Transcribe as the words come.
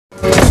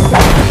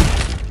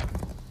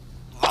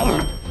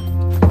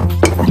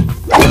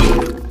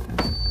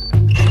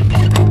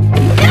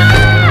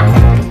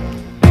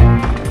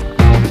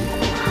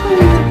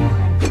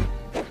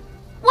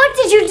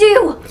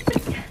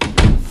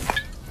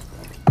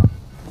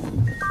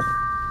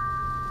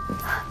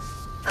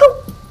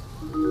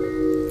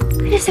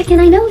second,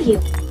 I know you.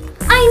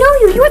 I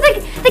know you. You were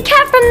the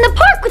cat from the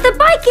park with the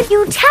bike and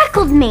you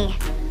tackled me.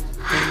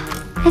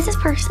 Is this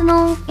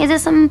personal? Is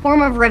this some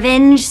form of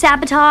revenge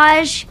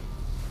sabotage?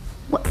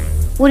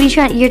 What are you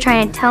trying? You're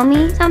trying to tell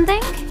me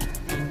something?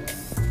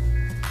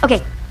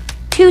 Okay,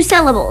 2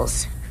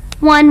 syllables,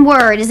 1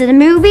 word. Is it a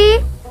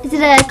movie? Is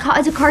it a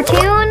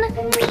cartoon?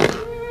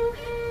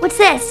 What's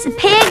this? A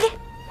pig?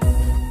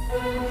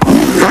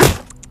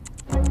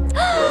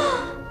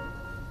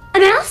 A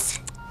mouse?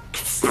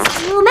 A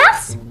little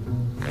mouse?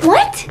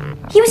 What?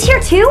 He was here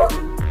too?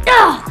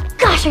 Oh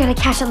gosh, I gotta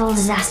catch that little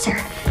disaster.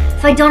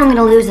 If I don't, I'm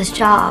gonna lose this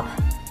job.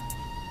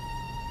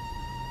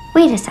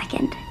 Wait a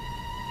second.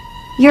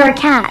 You're a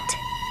cat.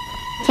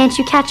 Can't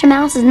you catch a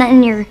mouse? Isn't that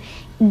in your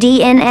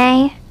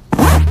DNA?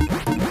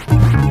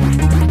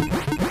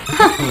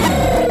 Huh.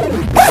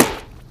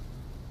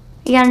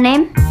 You got a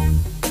name?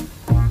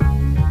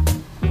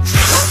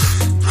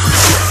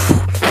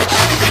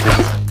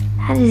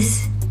 That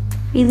is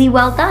really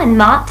well done,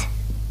 Mott.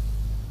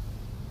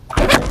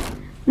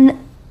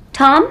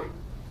 Tom?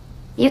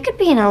 You could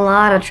be in a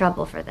lot of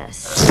trouble for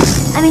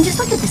this. I mean, just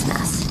look at this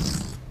mess.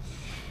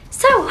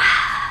 So,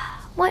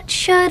 what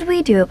should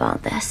we do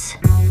about this?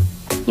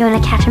 You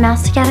want to catch a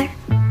mouse together?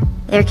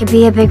 There could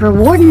be a big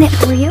reward in it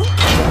for you.